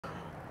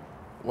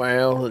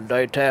Well, the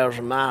details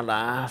of my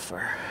life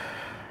are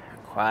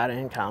quite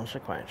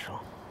inconsequential.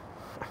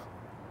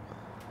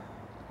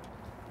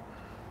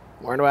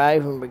 Where do I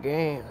even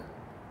begin?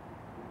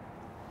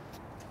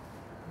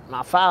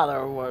 My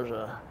father was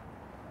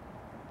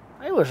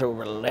he was a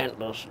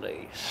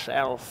relentlessly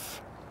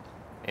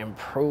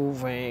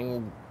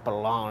self-improving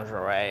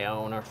lingerie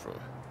owner from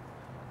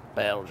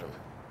Belgium.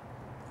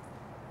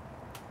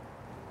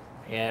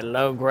 He had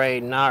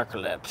low-grade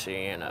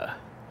narcolepsy and a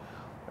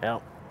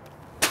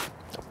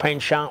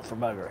penchant for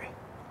buggery.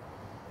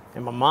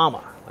 And my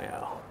mama,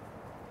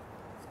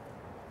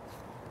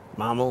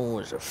 Mama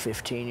was a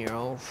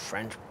 15-year-old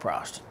French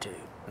prostitute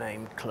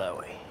named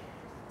Chloe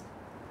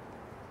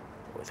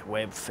with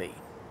webbed feet.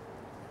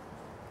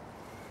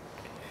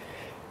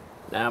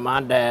 Now my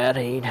dad,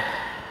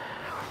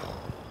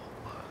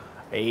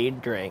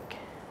 he'd drink.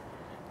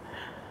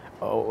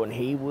 Oh, and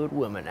he would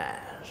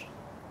womanize.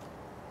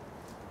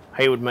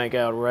 He would make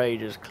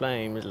outrageous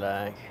claims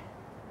like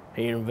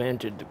he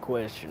invented the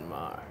question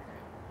mark.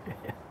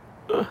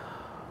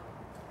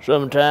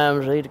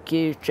 Sometimes he'd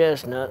accuse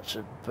chestnuts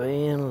of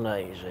being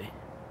lazy.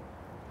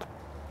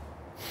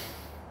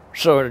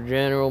 Sort of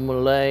general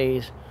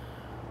malaise.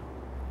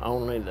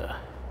 Only the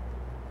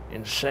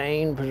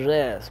insane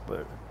possessed,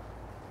 but,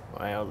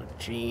 the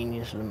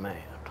genius of the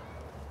man.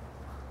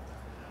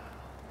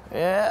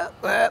 Yeah,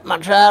 well, my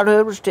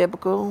childhood was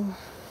typical.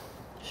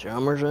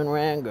 Summers in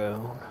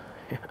Rangoon.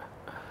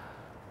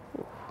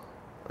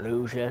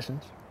 Blues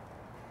lessons.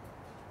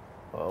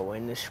 Oh,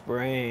 in the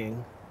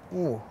spring,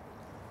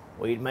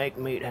 we'd make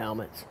meat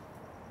helmets.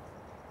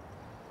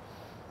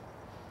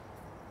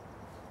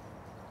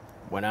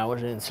 When I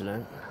was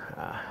insolent,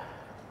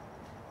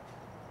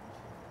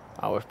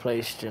 I was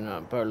placed in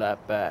a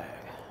burlap bag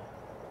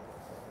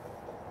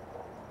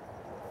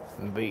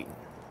and beaten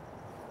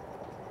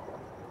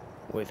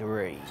with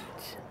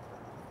reeds.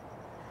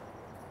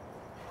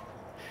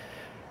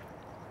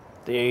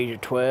 At the age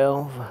of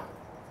 12,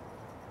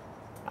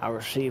 I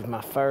received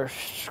my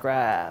first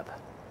scribe.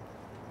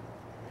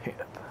 Yep.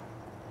 At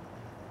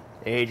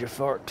the age of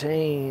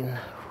 14,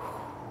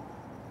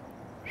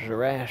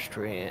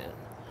 Zoroastrian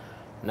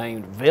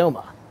named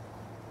Vilma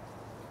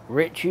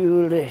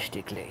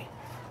ritualistically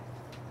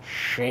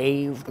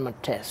shaved my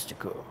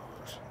testicles.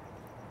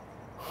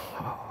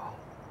 Oh,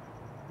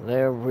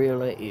 there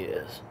really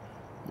is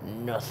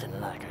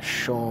nothing like a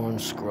shorn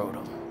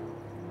scrotum.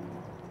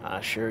 I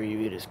assure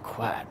you it is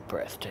quite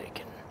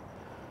breathtaking.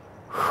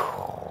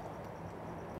 Whew.